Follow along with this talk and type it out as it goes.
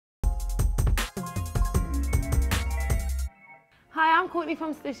Hi, I'm Courtney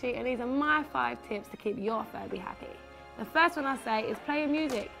from Stooshe, and these are my 5 tips to keep your Furby happy. The first one I say is play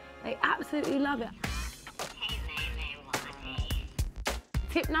music. They absolutely love it.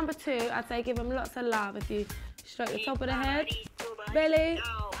 Tip number 2, I'd say give them lots of love. If you stroke the top of the head, belly,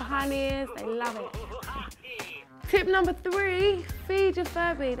 behind the ears, they love it. Tip number 3, feed your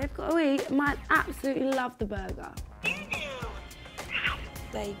Furby. They've got to eat. Mine absolutely love the burger.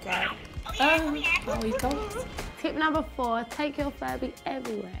 There you go. Oh, he talks. Tip number 4, take your Furby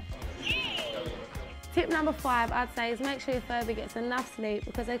everywhere. Tip number 5, I'd say, is make sure your Furby gets enough sleep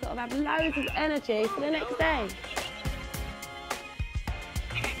because they've got to have loads of energy for the next day.